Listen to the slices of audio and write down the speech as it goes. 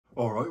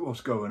Alright, what's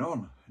going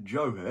on?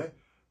 Joe here.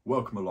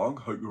 Welcome along,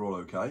 hope you're all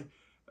okay.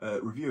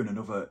 Reviewing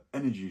another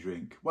energy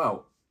drink.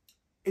 Well,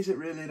 is it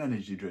really an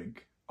energy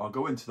drink? I'll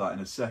go into that in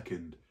a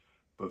second,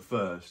 but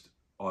first,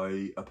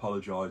 I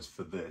apologise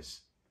for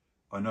this.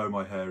 I know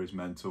my hair is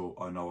mental,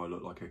 I know I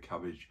look like a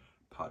Cabbage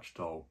Patch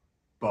doll,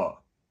 but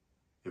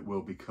it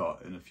will be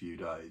cut in a few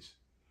days.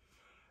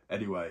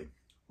 Anyway,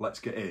 let's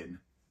get in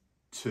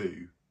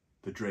to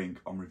the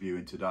drink I'm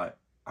reviewing today.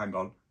 Hang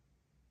on.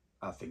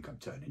 I think I'm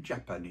turning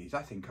Japanese.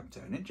 I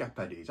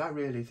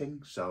really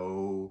think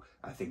so.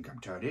 I think I'm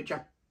turning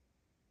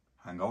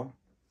Hang on.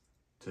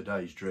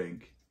 Today's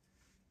drink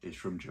is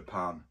from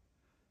Japan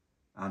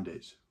and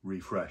it's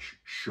Refresh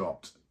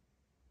Shot.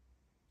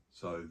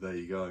 So there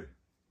you go.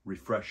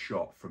 Refresh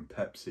Shot from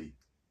Pepsi.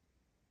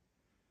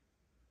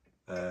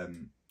 I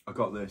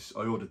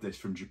ordered this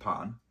from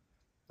Japan.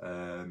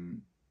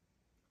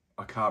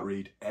 I can't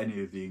read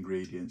any of the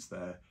ingredients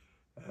there.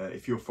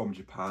 If you're from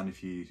Japan,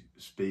 if you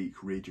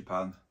read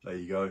Japan, there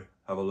you go,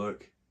 have a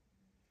look.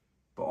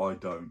 But I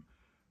don't.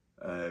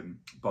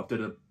 But I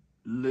did a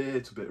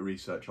little bit of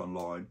research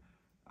online,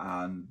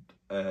 and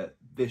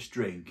this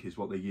drink is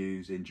what they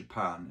use in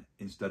Japan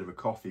instead of a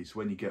coffee. So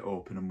when you get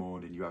up in the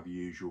morning, you have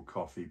your usual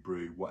coffee,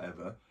 brew,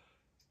 whatever.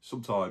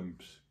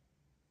 Sometimes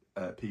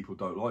people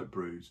don't like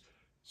brews,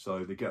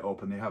 so they get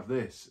up and they have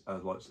this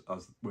as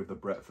with the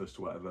breakfast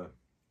or whatever.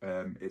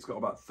 It's got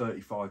about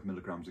 35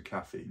 milligrams of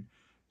caffeine.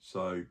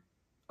 So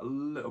a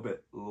little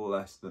bit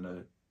less than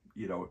a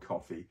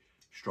coffee,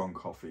 strong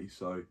coffee.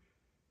 So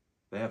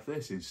they have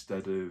this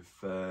instead of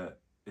a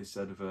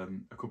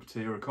cup of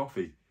tea or a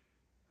coffee.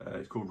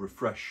 It's called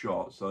Refresh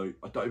Shot. So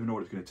I don't even know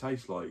what it's going to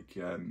taste like.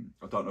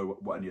 I don't know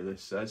what any of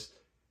this says.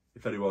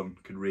 If anyone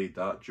can read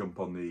that, jump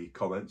on the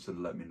comments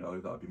and let me know.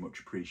 That would be much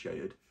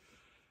appreciated.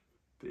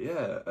 But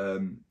yeah,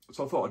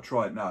 so I thought I'd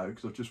try it now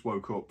because I just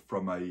woke up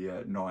from a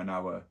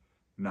 9-hour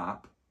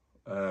nap.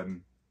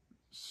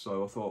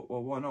 So I thought,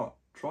 well, why not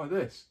try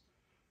this?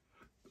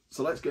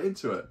 So let's get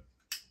into it.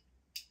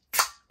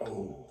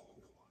 Oh.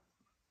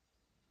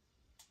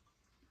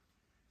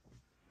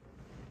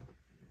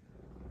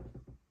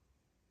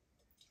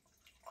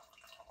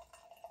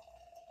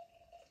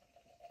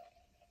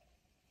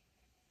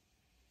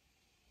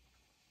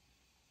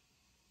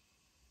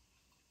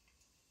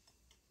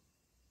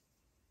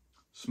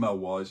 Smell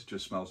wise, it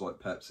just smells like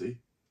Pepsi.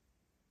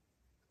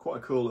 Quite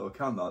a cool little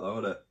can that though,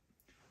 isn't it?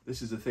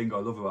 This is the thing I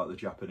love about the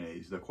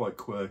Japanese. They're quite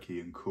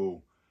quirky and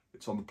cool.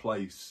 It's on the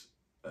place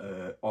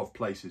of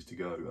places to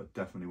go. I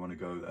definitely want to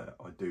go there.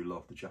 I do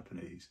love the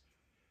Japanese.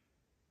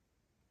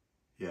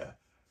 Yeah.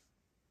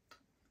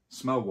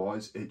 Smell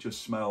wise, it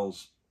just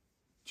smells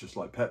just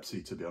like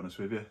Pepsi, to be honest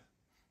with you.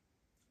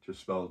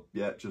 Just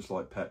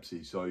like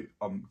Pepsi. So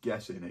I'm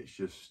guessing it's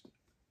just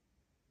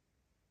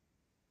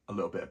a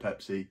little bit of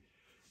Pepsi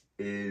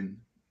in.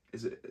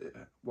 Is it,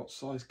 what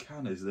size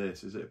can is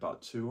this? Is it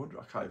about 200?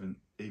 I can't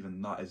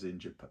even that is in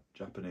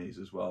Japanese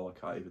as well. I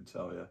can't even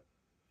tell you.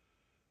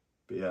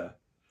 But yeah,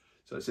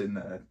 so it's in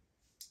there.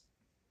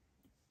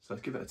 So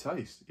let's give it a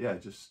taste. Yeah,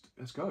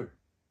 let's go.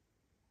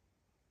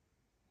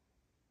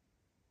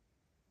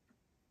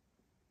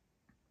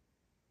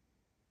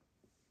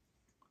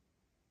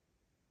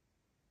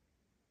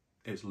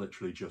 It's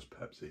literally just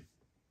Pepsi.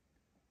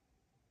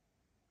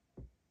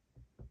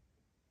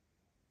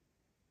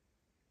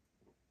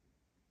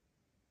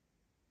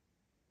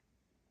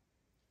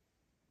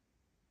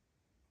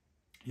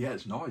 Yeah,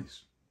 it's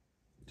nice.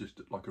 Just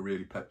like a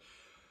really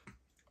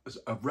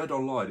I've read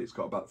online it's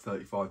got about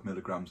 35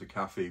 milligrams of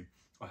caffeine.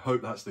 I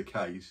hope that's the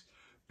case,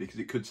 because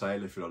it could say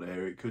anything on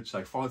here. It could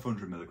say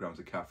 500 milligrams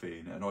of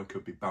caffeine and I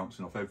could be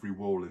bouncing off every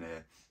wall in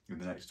here in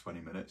the next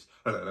 20 minutes.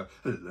 But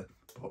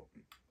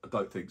I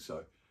don't think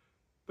so.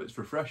 But it's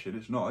refreshing,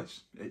 it's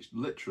nice. It's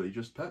literally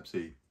just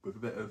Pepsi with a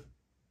bit of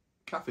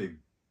caffeine.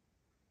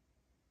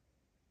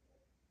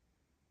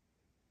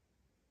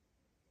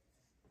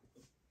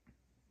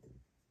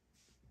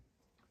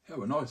 Yeah,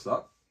 well, nice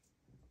that.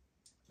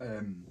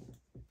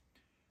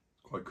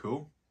 Quite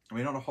cool. I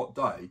mean, on a hot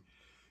day,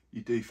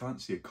 you do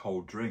fancy a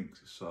cold drink.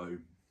 So,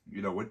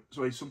 you know,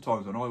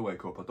 sometimes when I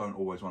wake up, I don't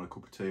always want a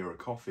cup of tea or a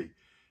coffee.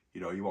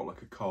 You know, you want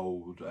like a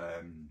cold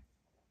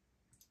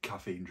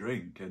caffeine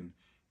drink. And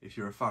if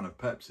you're a fan of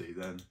Pepsi,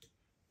 then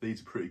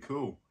these are pretty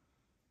cool.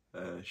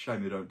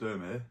 Shame they don't do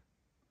them here.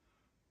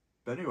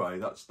 But anyway,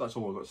 that's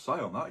all I've got to say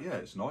on that. Yeah,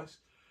 it's nice.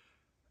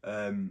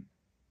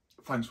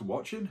 Thanks for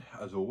watching,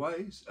 as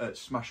always.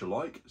 Smash a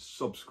like,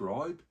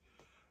 subscribe,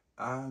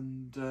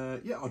 and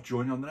yeah, I'll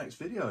join you on the next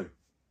video.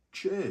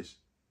 Cheers.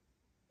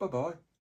 Bye-bye.